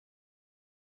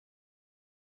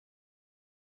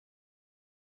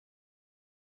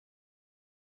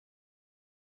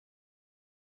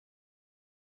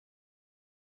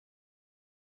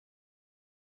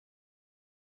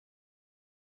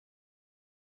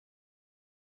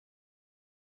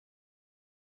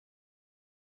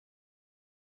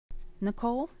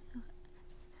Nicole,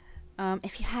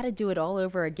 if you had to do it all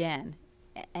over again,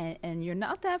 and you're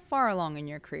not that far along in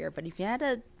your career, but if you had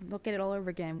to look at it all over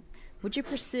again, would you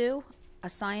pursue a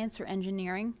science or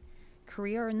engineering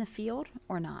career in the field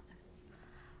or not?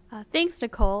 Thanks,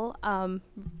 Nicole. You're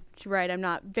right, I'm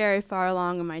not very far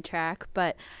along in my track,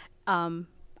 but I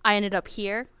ended up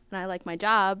here and I like my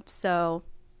job. So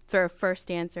for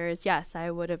first answer is yes, I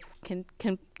would have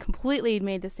completely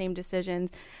made the same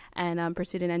decisions and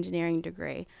pursued an engineering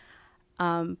degree.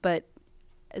 But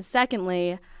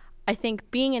secondly, I think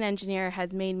being an engineer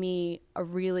has made me a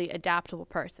really adaptable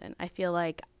person. I feel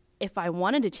like if I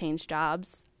wanted to change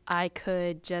jobs, I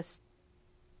could just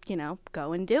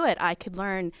go and do it. I could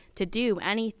learn to do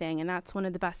anything, and that's one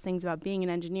of the best things about being an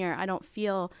engineer. I don't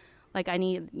feel like I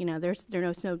need, there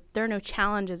are no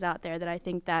challenges out there that I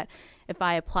think that if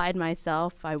I applied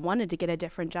myself, I wanted to get a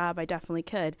different job, I definitely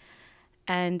could.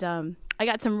 And I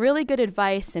got some really good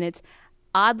advice, and it's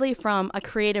oddly from a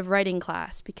creative writing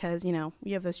class because, you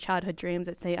have those childhood dreams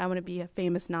that say, I want to be a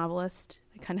famous novelist,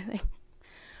 that kind of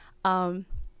thing.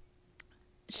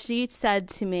 She said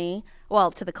to me,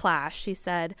 to the class, she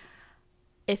said,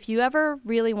 if you ever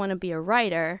really want to be a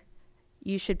writer,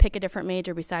 you should pick a different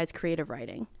major besides creative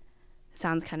writing.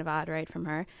 Sounds kind of odd, right, from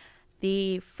her.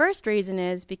 The first reason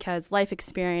is because life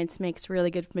experience makes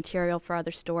really good material for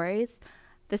other stories.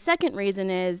 The second reason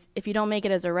is if you don't make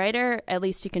it as a writer, at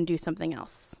least you can do something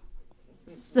else.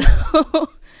 So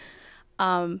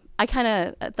I kind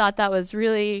of thought that was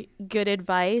really good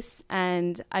advice,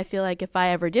 and I feel like if I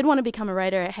ever did want to become a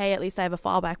writer, hey, at least I have a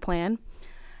fallback plan.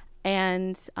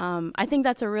 And I think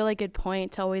that's a really good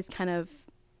point to always kind of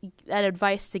that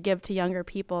advice to give to younger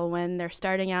people when they're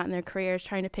starting out in their careers,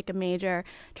 trying to pick a major,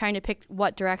 trying to pick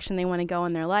what direction they want to go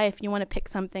in their life. You want to pick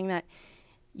something that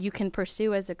you can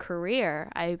pursue as a career.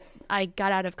 I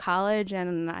got out of college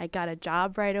and I got a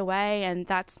job right away, and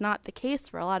that's not the case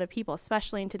for a lot of people,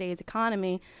 especially in today's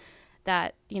economy,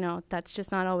 that, that's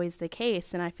just not always the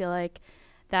case. And I feel like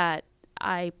that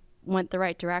I went the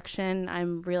right direction.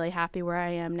 I'm really happy where I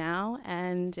am now,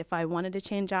 and if I wanted to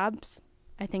change jobs,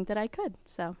 I think that I could.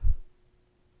 So,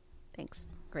 thanks.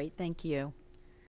 Great, thank you.